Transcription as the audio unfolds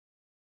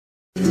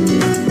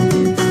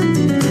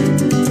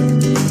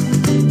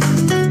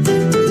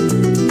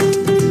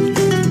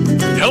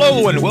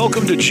and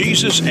welcome to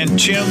Jesus and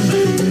Tim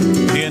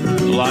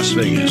in Las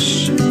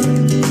Vegas.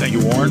 Thank you,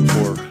 Warren,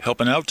 for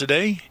helping out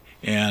today.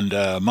 And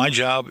my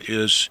job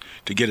is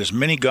to get as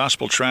many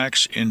gospel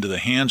tracts into the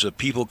hands of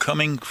people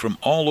coming from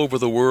all over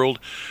the world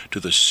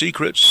to the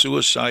secret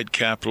suicide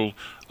capital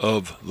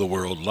of the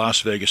world,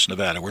 Las Vegas,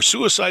 Nevada, where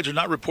suicides are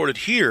not reported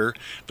here,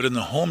 but in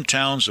the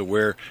hometowns of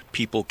where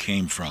people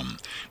came from.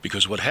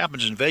 Because what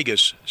happens in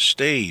Vegas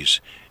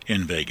stays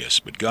in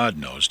Vegas, but God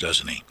knows,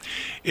 doesn't he?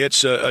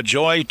 It's a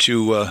joy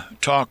to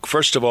talk,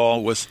 first of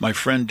all, with my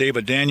friend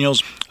David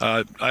Daniels.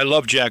 I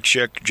love Jack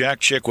Chick.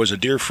 Jack Chick was a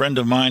dear friend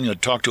of mine.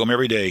 I'd talk to him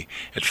every day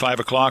at 5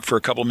 o'clock for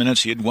a couple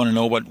minutes. He'd want to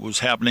know what was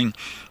happening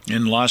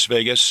in Las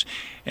Vegas.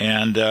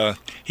 And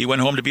he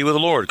went home to be with the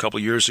Lord a couple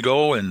years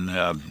ago,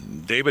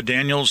 and David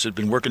Daniels had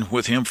been working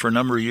with him for a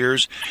number of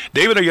years.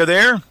 David, are you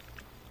there?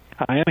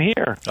 I am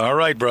here. All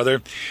right,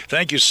 brother.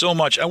 Thank you so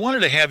much. I wanted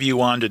to have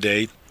you on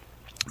today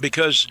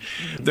because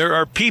there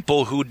are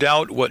people who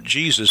doubt what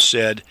Jesus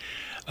said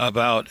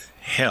about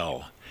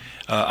hell.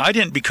 I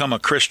didn't become a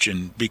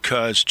Christian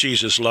because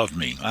Jesus loved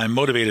me. I'm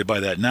motivated by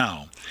that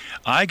now.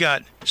 I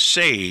got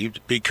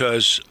saved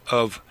because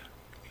of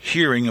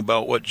hearing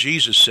about what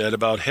Jesus said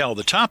about hell.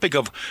 The topic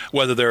of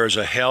whether there is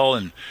a hell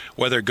and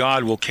whether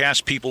God will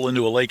cast people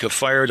into a lake of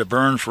fire to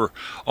burn for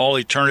all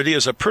eternity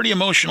is a pretty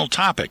emotional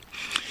topic.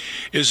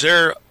 Is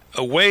there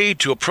a way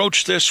to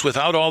approach this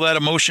without all that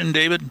emotion,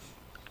 David?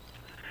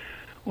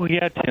 Well,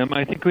 yeah, Tim,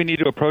 I think we need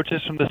to approach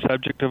this from the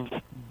subject of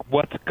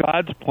what's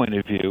God's point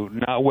of view,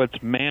 not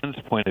what's man's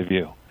point of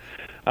view.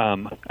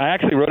 I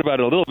actually wrote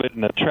about it a little bit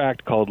in a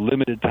tract called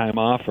Limited Time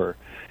Offer,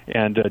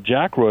 and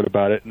Jack wrote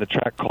about it in the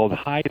tract called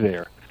Hi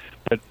There.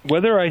 But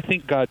whether I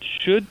think God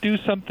should do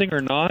something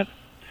or not,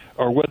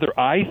 or whether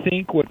I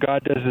think what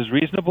God does is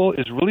reasonable,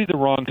 is really the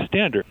wrong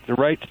standard. The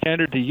right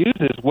standard to use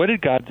is, what did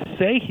God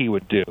say he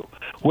would do?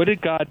 What did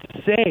God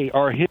say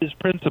are his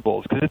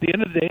principles? Because at the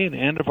end of the day and the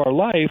end of our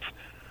life,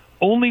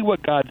 only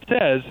what God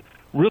says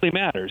really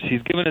matters.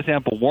 He's given us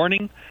ample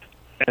warning,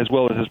 as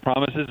well as his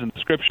promises in the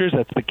Scriptures.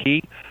 That's the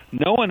key.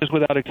 No one is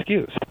without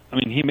excuse. I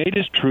mean, he made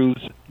his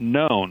truths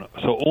known.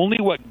 So only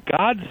what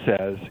God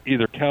says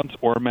either counts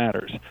or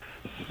matters.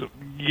 So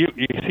you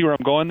see where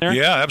I'm going there?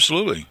 Yeah,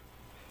 absolutely.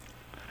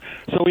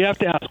 So we have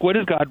to ask, what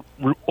has God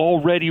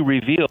already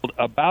revealed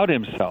about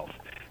himself?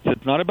 So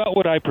it's not about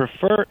what I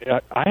prefer.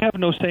 I have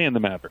no say in the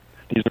matter.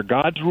 These are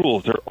God's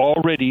rules. They're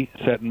already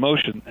set in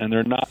motion, and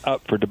they're not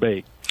up for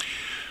debate.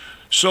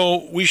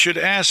 So we should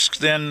ask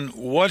then,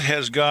 what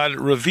has God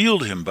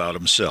revealed him about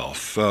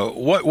himself?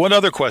 What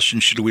other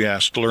questions should we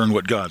ask to learn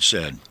what God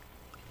said?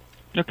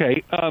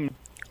 Okay,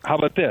 how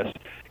about this?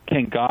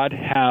 Can God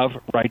have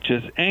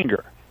righteous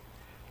anger?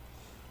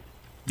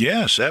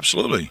 Yes,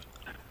 absolutely.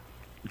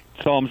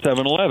 Psalm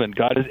 7:11,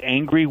 God is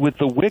angry with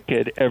the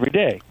wicked every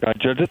day. God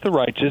judgeth the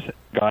righteous.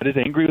 God is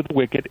angry with the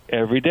wicked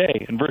every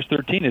day. In verse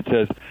 13 it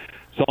says,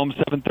 Psalm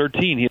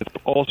 7:13, he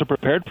hath also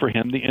prepared for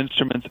him the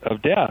instruments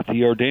of death.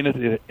 He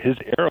ordaineth his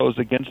arrows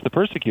against the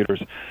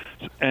persecutors.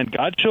 And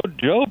God showed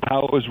Job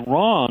how it was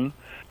wrong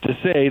to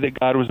say that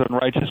God was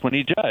unrighteous when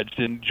he judged.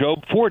 In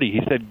Job 40,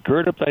 he said,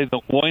 gird up thy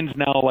loins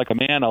now like a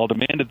man, I'll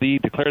demand of thee,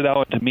 declare thou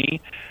unto me,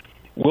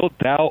 wilt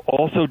thou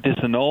also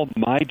disannul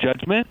my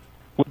judgment?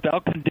 Wilt thou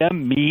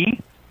condemn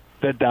me,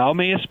 that thou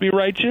mayest be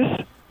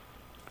righteous?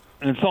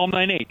 In Psalm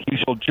 9:8, he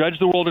shall judge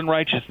the world in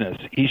righteousness.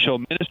 He shall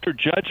minister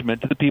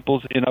judgment to the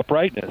peoples in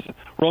uprightness.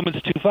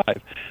 Romans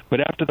 2:5,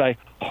 but after thy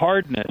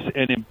hardness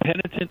and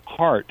impenitent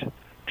heart,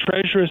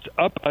 treasurest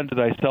up unto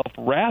thyself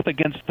wrath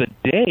against the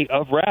day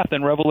of wrath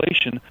and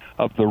revelation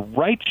of the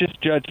righteous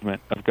judgment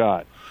of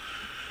God.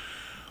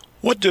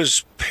 What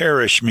does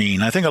perish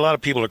mean? I think a lot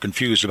of people are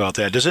confused about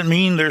that. Does it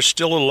mean they're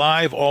still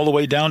alive all the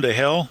way down to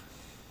hell?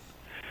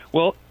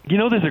 Well, you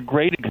know, there's a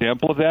great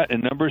example of that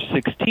in Numbers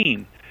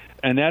 16.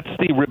 And that's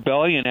the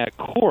rebellion at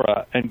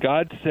Korah. And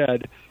God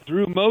said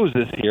through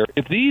Moses here,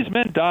 if these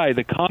men die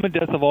the common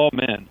death of all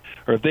men,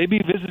 or if they be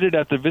visited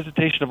at the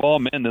visitation of all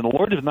men, then the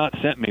Lord has not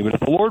sent me. But if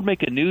the Lord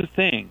make a new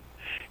thing,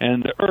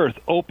 and the earth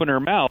open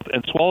her mouth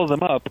and swallow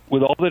them up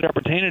with all that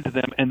appertain to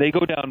them, and they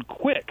go down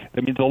quick,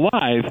 that means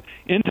alive,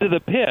 into the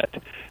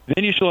pit,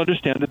 then you shall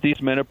understand that these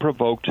men have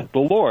provoked the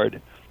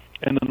Lord.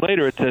 And then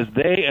later it says,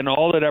 they and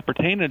all that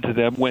appertain to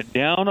them went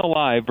down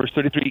alive, verse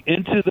 33,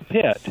 into the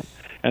pit.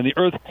 And the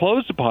earth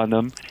closed upon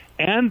them,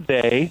 and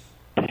they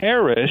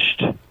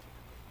perished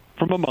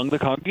from among the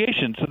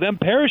congregation. So them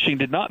perishing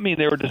did not mean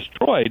they were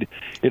destroyed.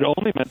 It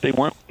only meant they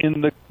weren't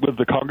with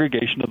the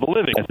congregation of the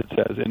living, as it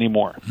says,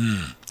 anymore.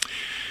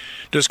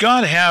 Does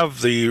God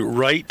have the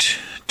right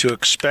to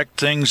expect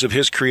things of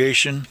his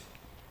creation?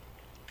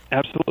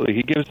 Absolutely.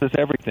 He gives us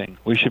everything.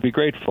 We should be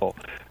grateful.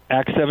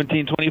 Acts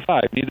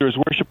 17:25, neither is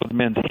worship with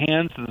men's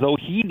hands as though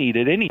he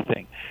needed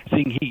anything,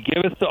 seeing he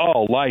giveth to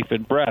all life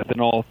and breath and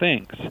all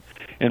things.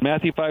 In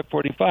Matthew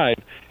 5:45,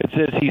 it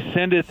says he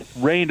sendeth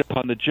rain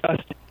upon the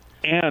just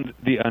and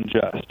the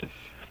unjust.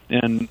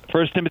 In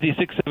 1 Timothy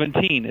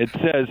 6:17, it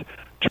says,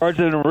 charge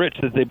them rich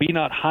that they be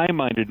not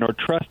high-minded, nor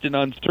trust in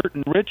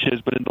uncertain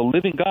riches, but in the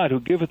living God who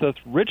giveth us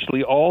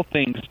richly all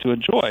things to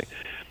enjoy.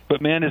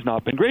 but man has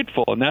not been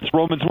grateful. And that's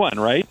Romans 1,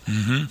 right?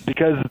 Mm-hmm.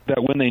 Because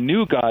that when they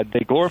knew God,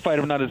 they glorified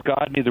him not as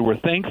God, neither were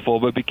thankful,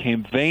 but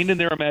became vain in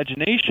their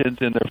imaginations,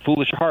 and their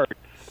foolish heart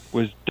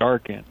was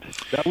darkened.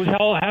 That was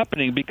all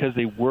happening because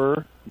they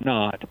were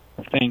not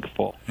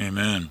thankful.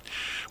 Amen.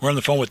 We're on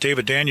the phone with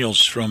David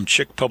Daniels from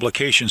Chick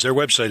Publications. Their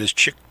website is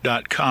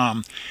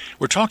chick.com.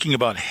 We're talking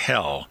about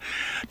hell.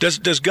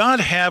 Does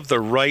God have the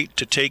right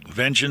to take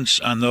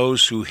vengeance on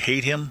those who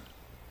hate him?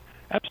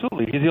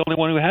 Absolutely. He's the only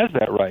one who has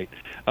that right.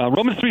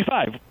 Romans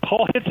 3:5,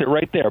 Paul hits it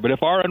right there. But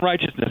if our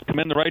unrighteousness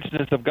commend the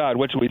righteousness of God,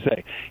 what should we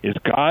say? Is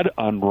God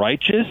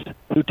unrighteous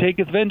who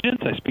taketh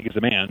vengeance? I speak as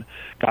a man.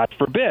 God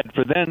forbid.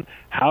 For then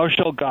how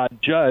shall God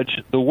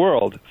judge the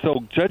world?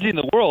 So judging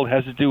the world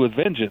has to do with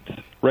vengeance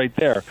right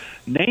there.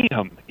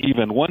 Nahum,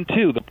 even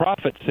 1:2, the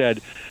prophet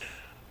said,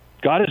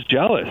 God is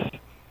jealous,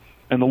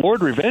 and the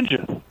Lord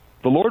revengeth.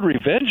 The Lord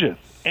revengeth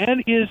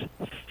and is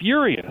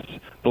furious.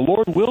 The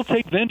Lord will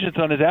take vengeance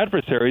on his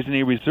adversaries, and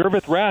he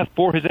reserveth wrath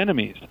for his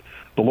enemies.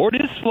 The Lord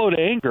is slow to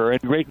anger and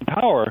great in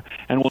power,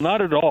 and will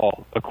not at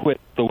all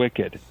acquit the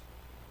wicked.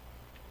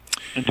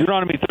 In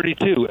Deuteronomy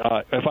 32,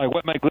 if I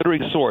whet my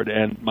glittering sword,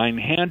 and mine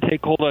hand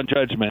take hold on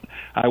judgment,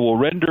 I will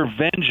render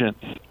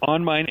vengeance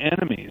on mine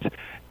enemies,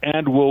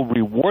 and will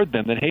reward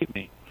them that hate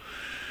me.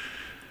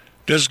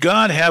 Does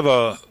God have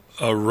a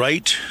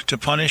right to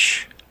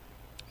punish?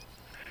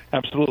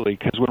 Absolutely,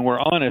 because when we're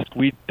honest,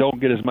 we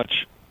don't get as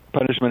much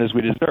punishment as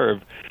we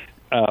deserve.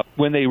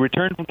 When they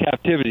returned from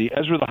captivity,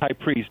 Ezra the high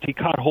priest, he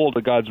caught hold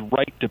of God's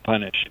right to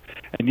punish,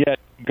 and yet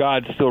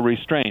God still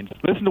restrains.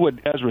 Listen to what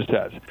Ezra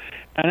says.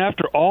 And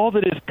after all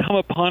that has come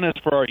upon us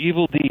for our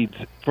evil deeds,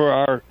 for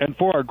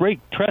our great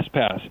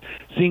trespass,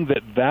 seeing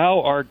that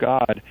thou, our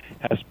God,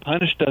 hast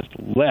punished us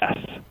less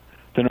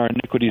than our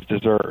iniquities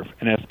deserve,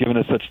 and hast given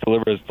us such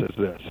deliverance as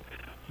this.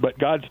 But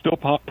God still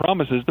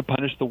promises to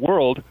punish the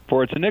world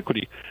for its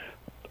iniquity.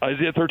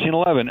 Isaiah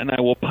 13:11, and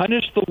I will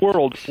punish the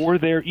world for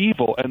their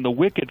evil and the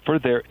wicked for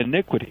their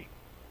iniquity.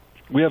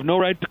 We have no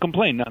right to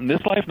complain, not in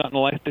this life, not in the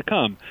life to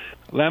come.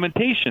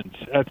 Lamentations,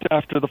 that's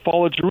after the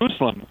fall of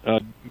Jerusalem.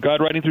 God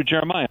writing through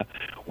Jeremiah,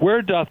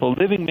 where doth a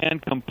living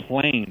man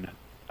complain,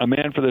 a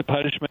man for the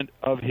punishment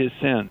of his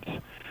sins?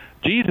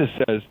 Jesus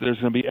says there's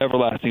going to be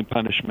everlasting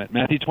punishment.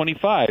 Matthew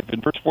 25,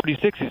 in verse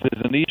 46, he says,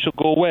 and these shall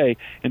go away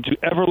into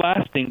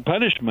everlasting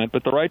punishment,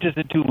 but the righteous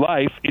into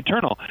life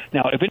eternal.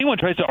 Now, if anyone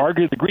tries to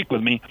argue the Greek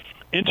with me,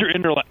 into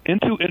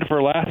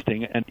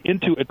everlasting and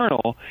into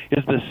eternal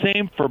is the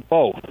same for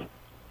both.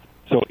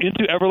 So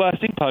into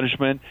everlasting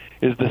punishment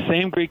is the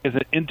same Greek as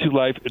into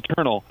life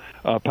eternal,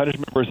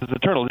 punishment versus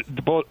eternal,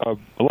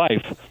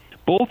 life.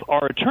 Both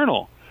are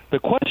eternal. The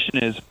question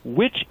is,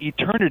 which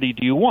eternity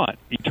do you want?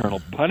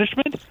 Eternal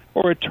punishment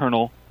or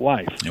eternal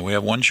life? And we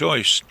have one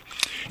choice.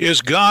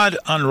 Is God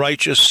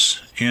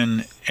unrighteous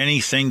in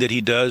anything that he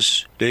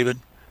does, David?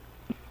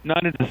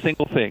 Not in a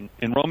single thing.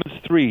 In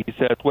Romans 3, he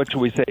says, what should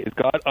we say? Is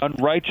God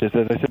unrighteous,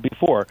 as I said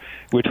before,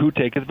 with who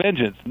taketh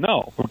vengeance?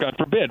 No, for God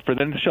forbid, for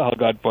then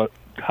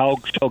how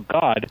shall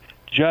God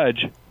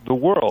judge the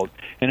world?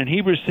 And in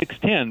Hebrews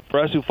 6:10,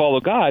 for us who follow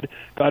God,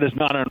 God is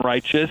not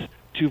unrighteous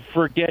to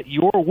forget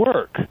your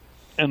work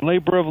and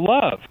labor of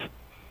love.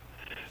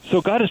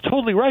 So God is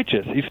totally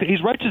righteous.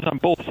 He's righteous on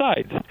both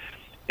sides,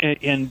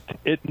 and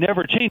it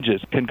never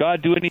changes. Can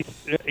God do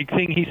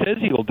anything he says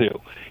he will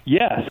do?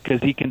 Yes,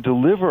 because he can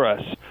deliver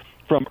us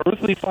from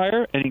earthly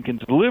fire, and he can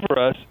deliver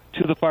us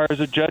to the fires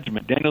of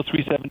judgment. Daniel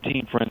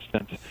 3:17, for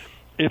instance.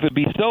 If it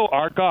be so,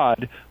 our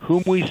God,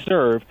 whom we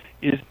serve,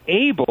 is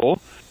able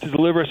to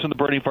deliver us from the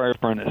burning fire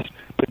furnace.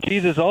 But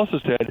Jesus also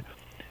said,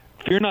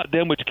 fear not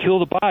them which kill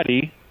the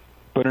body,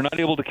 but are not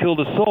able to kill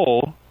the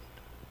soul,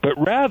 but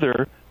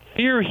rather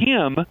fear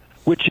him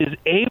which is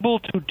able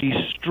to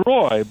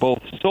destroy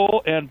both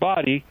soul and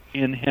body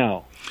in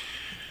hell.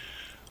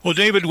 Well,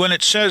 David, when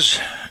it says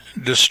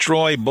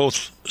destroy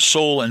both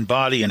soul and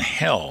body in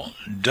hell,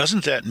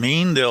 doesn't that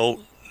mean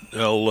they'll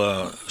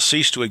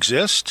cease to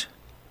exist?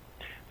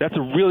 That's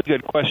a really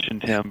good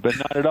question, Tim, but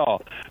not at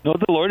all. No,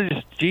 the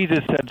Lord, Jesus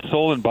said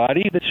soul and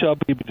body that shall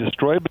be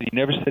destroyed, but he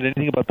never said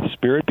anything about the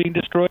spirit being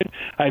destroyed.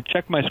 I've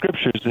checked my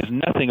scriptures. There's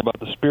nothing about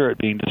the spirit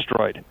being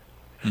destroyed.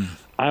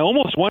 I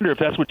almost wonder if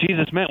that's what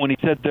Jesus meant when he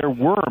said their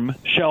worm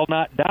shall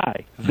not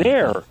die.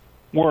 Their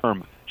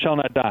worm shall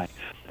not die.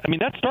 I mean,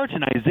 that starts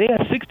in Isaiah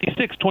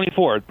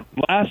 66:24,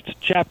 last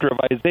chapter of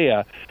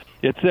Isaiah.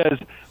 It says,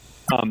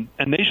 and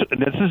this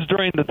is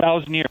during the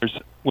 1,000 years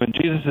when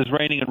Jesus is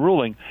reigning and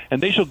ruling, and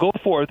they shall go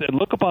forth and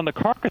look upon the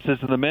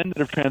carcasses of the men that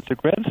have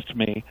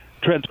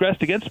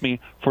transgressed against me,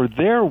 for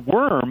their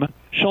worm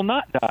shall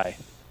not die,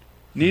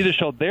 neither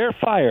shall their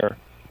fire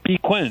be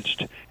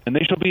quenched, and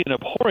they shall be an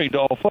abhorring to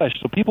all flesh.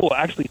 So people will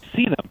actually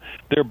see them.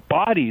 Their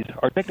bodies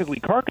are technically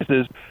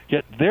carcasses,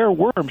 yet their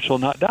worm shall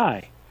not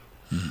die.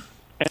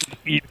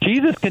 And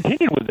Jesus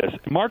continued with this.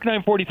 Mark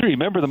 9:43.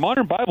 Remember, the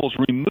modern Bibles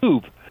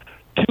remove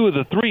 2 of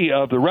the 3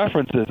 of the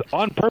references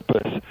on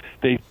purpose.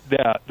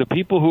 The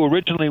people who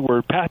originally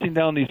were passing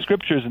down these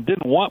scriptures and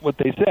didn't want what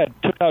they said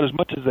took out as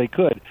much as they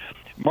could.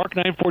 Mark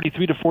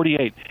 9:43 to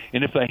 48.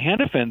 And if thy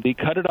hand offend thee,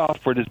 cut it off,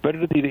 for it is better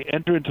to thee to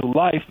enter into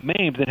life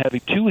maimed than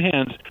having two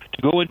hands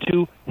to go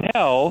into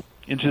hell,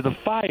 into the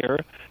fire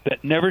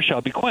that never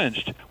shall be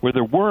quenched, where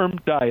their worm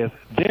dieth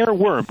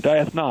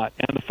not,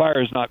 and the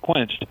fire is not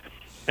quenched.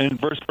 And in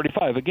verse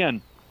 45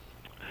 again,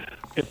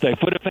 if thy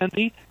foot offend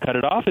thee, cut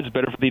it off. It's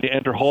better for thee to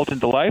enter halt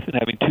into life than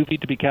having 2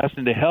 feet to be cast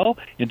into hell,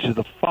 into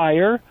the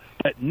fire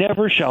that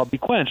never shall be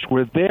quenched,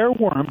 where their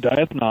worm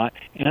dieth not,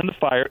 and the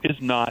fire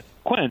is not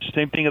quenched.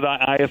 Same thing if thy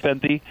eye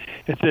offend thee.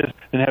 It says,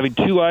 and having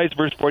 2 eyes,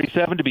 verse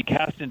 47, to be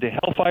cast into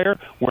hellfire,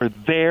 where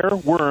their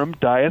worm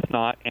dieth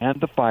not, and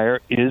the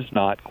fire is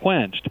not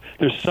quenched.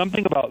 There's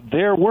something about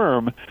their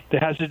worm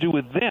that has to do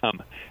with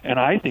them, and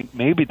I think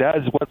maybe that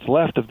is what's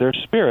left of their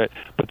spirit,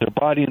 but their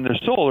body and their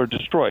soul are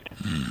destroyed.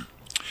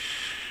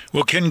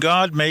 Well, can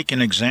God make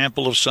an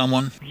example of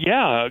someone?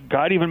 Yeah,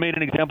 God even made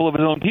an example of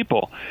his own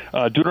people.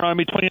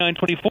 Deuteronomy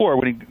 29:24,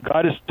 when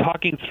God is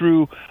talking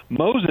through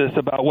Moses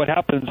about what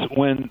happens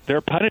when they're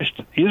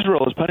punished,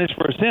 Israel is punished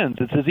for sins.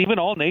 It says, even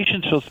all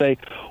nations shall say,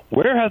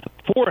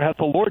 wherefore hath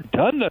the Lord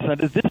done this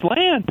unto this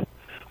land?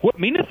 What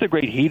meaneth the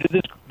great heat of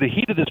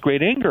this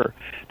great anger?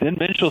 Then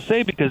men shall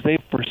say, because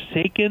they've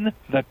forsaken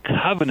the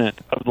covenant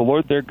of the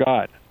Lord their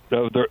God,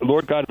 the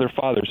Lord God of their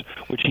fathers,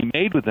 which he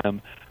made with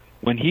them,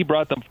 when he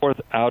brought them forth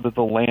out of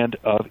the land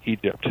of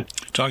Egypt.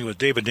 Talking with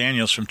David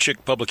Daniels from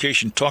Chick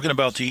Publication, talking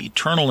about the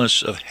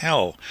eternalness of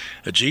hell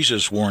that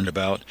Jesus warned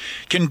about.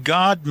 Can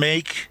God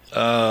make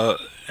an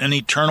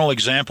eternal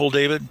example,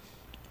 David?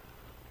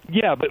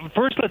 Yeah, but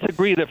first let's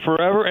agree that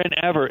forever and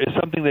ever is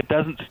something that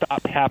doesn't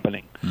stop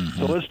happening. Mm-hmm.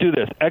 So let's do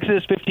this.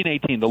 Exodus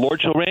 15:18, the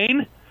Lord shall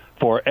reign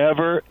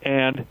forever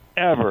and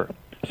ever.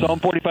 Psalm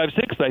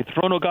 45:6, thy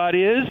throne, O God,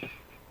 is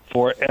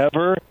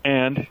forever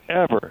and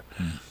ever.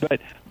 But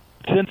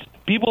since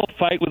people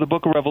fight with the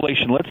book of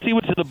Revelation, let's see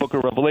what's in the book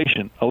of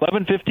Revelation.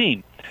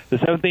 11:15. The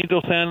seventh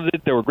angel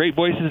sounded. There were great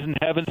voices in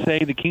heaven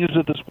saying, the kingdoms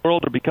of this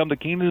world are become the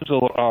kingdoms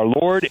of our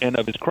Lord and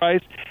of his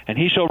Christ, and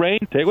he shall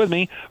reign, say it with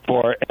me,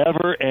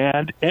 forever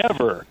and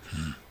ever.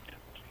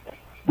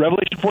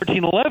 Revelation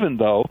 14:11,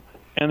 though,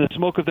 and the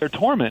smoke of their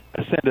torment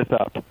ascendeth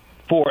up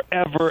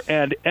forever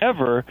and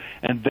ever,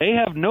 and they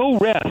have no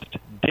rest,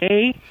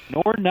 day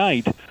nor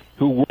night,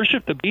 who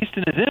worship the beast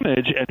in his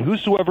image, and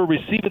whosoever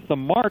receiveth the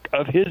mark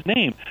of his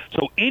name.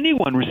 So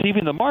anyone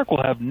receiving the mark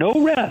will have no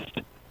rest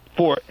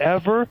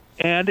forever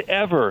and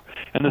ever.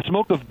 And the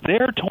smoke of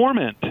their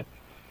torment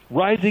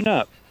rising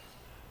up,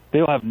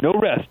 they'll have no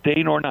rest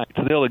day nor night.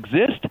 So they'll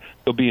exist,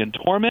 they'll be in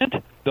torment,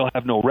 they'll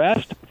have no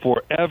rest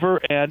forever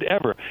and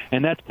ever.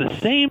 And that's the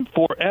same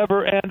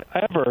forever and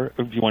ever,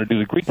 if you want to do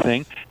the Greek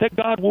thing, that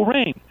God will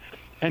reign.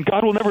 And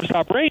God will never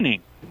stop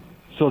reigning.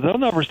 So they'll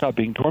never stop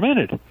being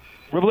tormented.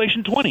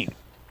 Revelation 20.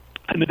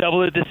 And the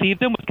devil that deceived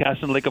them was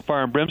cast in the lake of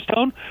fire and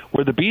brimstone,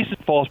 where the beast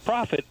and false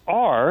prophet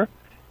are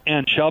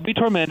and shall be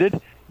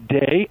tormented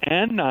day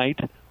and night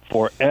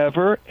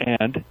forever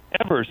and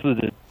ever. So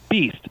the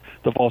beast,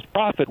 the false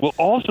prophet, will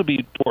also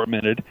be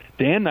tormented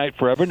day and night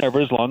forever and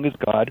ever as long as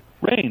God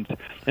reigns.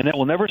 And that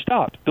will never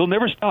stop. They'll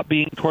never stop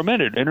being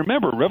tormented. And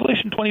remember,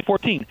 Revelation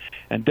 20:14,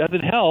 and death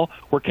and hell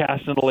were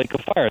cast in the lake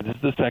of fire. This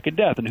is the second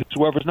death. And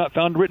whosoever is not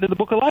found written in the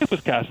book of life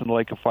was cast in the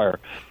lake of fire.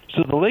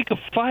 So the lake of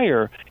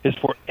fire is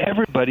for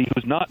everybody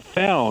who's not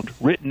found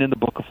written in the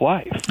book of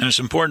life. And it's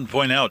important to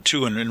point out,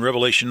 too, in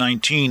Revelation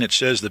 19, it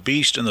says the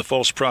beast and the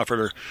false prophet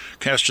are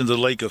cast into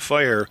the lake of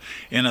fire.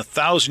 And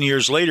 1,000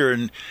 years later,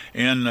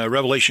 in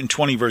Revelation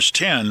 20, verse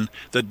 10,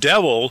 the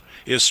devil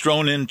is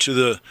thrown into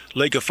the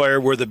lake of fire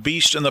where the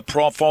beast and the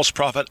false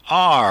prophet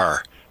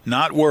are,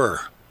 not were.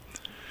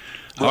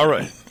 All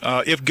right.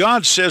 If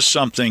God says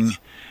something,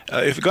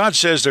 if God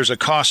says there's a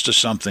cost to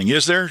something,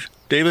 is there,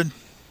 David?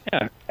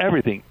 Yeah,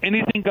 everything.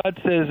 Anything God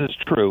says is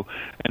true.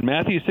 In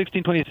Matthew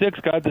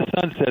 16:26, God the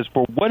Son says,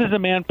 for what is a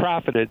man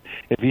profited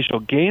if he shall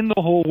gain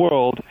the whole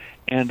world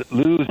and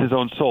lose his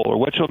own soul? Or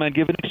what shall a man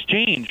give in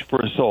exchange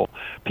for his soul?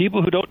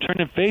 People who don't turn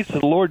in faith to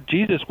the Lord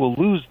Jesus will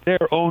lose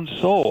their own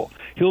soul.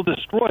 He'll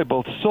destroy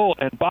both soul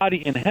and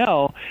body in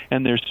hell,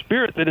 and their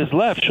spirit that is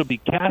left shall be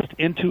cast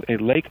into a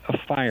lake of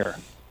fire.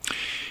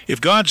 If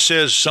God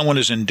says someone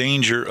is in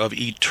danger of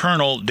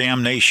eternal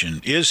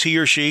damnation, is he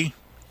or she?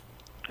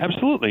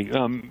 Absolutely.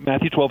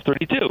 Matthew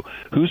 12:32.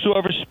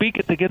 Whosoever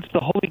speaketh against the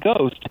Holy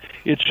Ghost,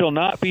 it shall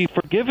not be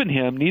forgiven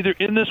him, neither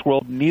in this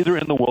world, neither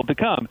in the world to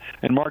come.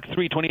 And Mark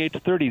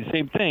 3:28-30, the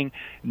same thing,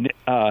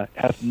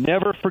 hath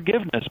never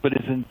forgiveness, but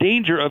is in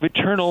danger of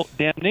eternal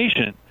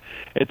damnation.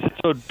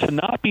 So to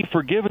not be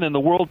forgiven in the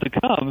world to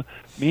come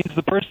means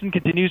the person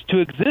continues to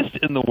exist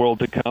in the world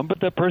to come, but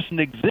the person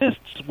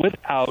exists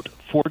without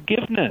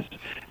forgiveness.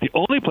 The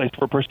only place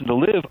for a person to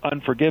live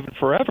unforgiven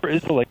forever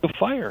is the lake of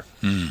fire.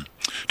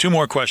 2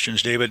 more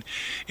questions, David.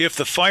 If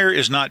the fire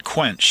is not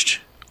quenched,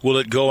 will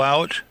it go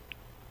out?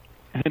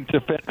 And to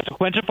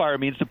quench a fire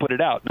means to put it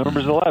out.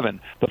 Numbers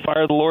 11. The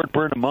fire of the Lord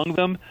burned among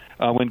them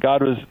when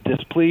God was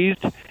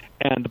displeased.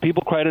 And the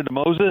people cried unto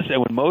Moses,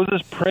 and when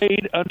Moses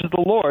prayed unto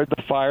the Lord,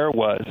 the fire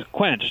was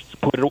quenched,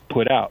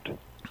 put out.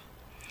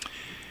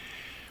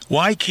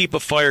 Why keep a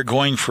fire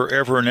going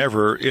forever and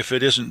ever if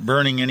it isn't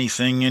burning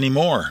anything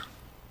anymore?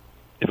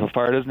 If a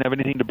fire doesn't have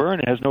anything to burn,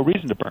 it has no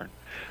reason to burn.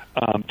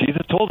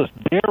 Jesus told us,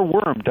 "Their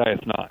worm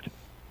dieth not."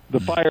 The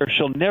fire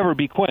shall never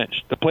be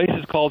quenched. The place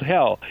is called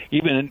hell.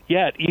 Even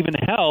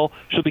hell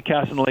shall be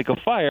cast in the lake of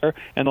fire,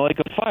 and the lake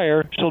of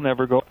fire shall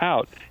never go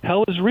out.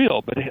 Hell is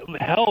real, but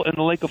hell and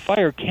the lake of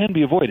fire can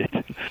be avoided.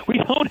 We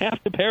don't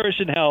have to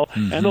perish in hell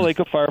and the lake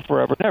of fire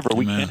forever and ever.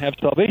 We can have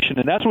salvation.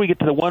 And that's where we get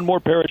to the one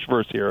more perish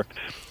verse here.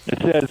 It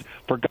says,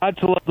 "For God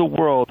so loved the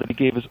world that he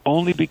gave his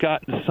only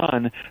begotten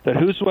Son, that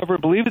whosoever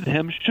believeth in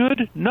him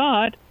should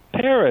not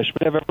perish,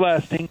 but have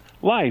everlasting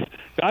life."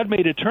 God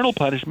made eternal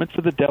punishment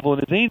for the devil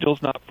and his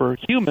angels, not for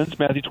humans.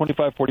 Matthew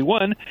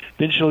 25:41.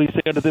 "Then shall he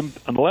say unto them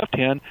on the left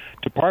hand,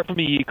 Depart from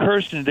me, ye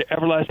cursed, into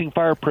everlasting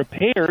fire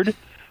prepared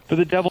for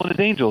the devil and his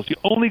angels." You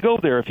only go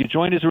there if you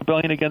join his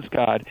rebellion against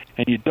God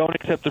and you don't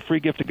accept the free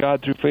gift of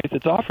God through faith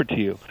that's offered to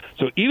you.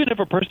 So even if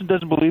a person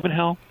doesn't believe in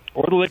hell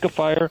or the lake of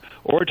fire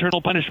or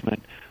eternal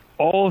punishment,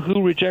 all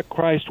who reject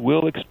Christ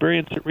will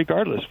experience it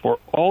regardless for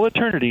all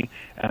eternity,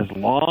 as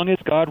long as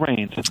God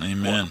reigns.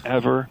 Amen.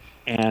 Forever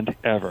and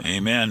ever.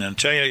 Amen. And I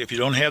tell you, if you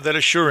don't have that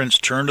assurance,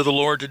 turn to the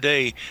Lord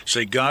today.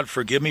 Say, "God,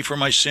 forgive me for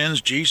my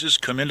sins. Jesus,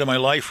 come into my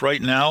life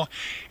right now."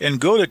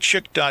 And go to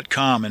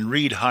chick.com and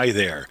read Hi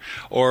There.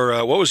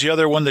 Or what was the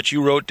other one that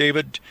you wrote,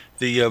 David?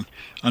 The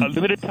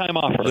limited time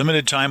offer.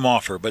 Limited time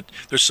offer. But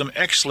there's some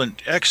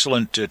excellent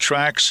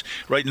tracks.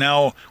 Right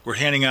now, we're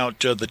handing out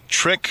the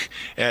trick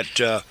at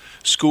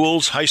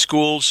schools, high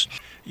schools.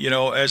 You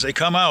know, as they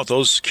come out,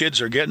 those kids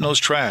are getting those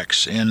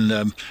tracks,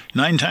 and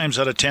 9 times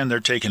out of 10, they're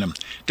taking them.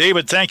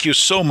 David, thank you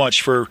so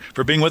much for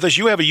being with us.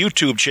 You have a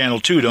YouTube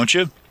channel, too, don't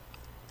you?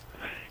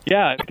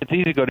 Yeah, it's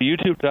easy. Go to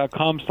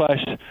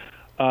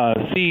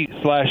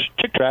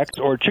youtube.com/c/chicktracks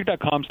or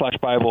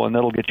chick.com/Bible, and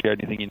that'll get you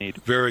anything you need.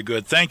 Very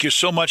good. Thank you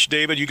so much,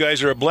 David. You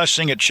guys are a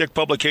blessing at Chick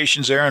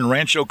Publications there in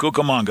Rancho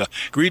Cucamonga.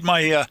 Greet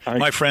my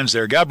friends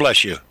there. God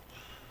bless you.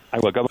 I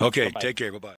will. Okay, Bye-bye. Take care. Bye-bye.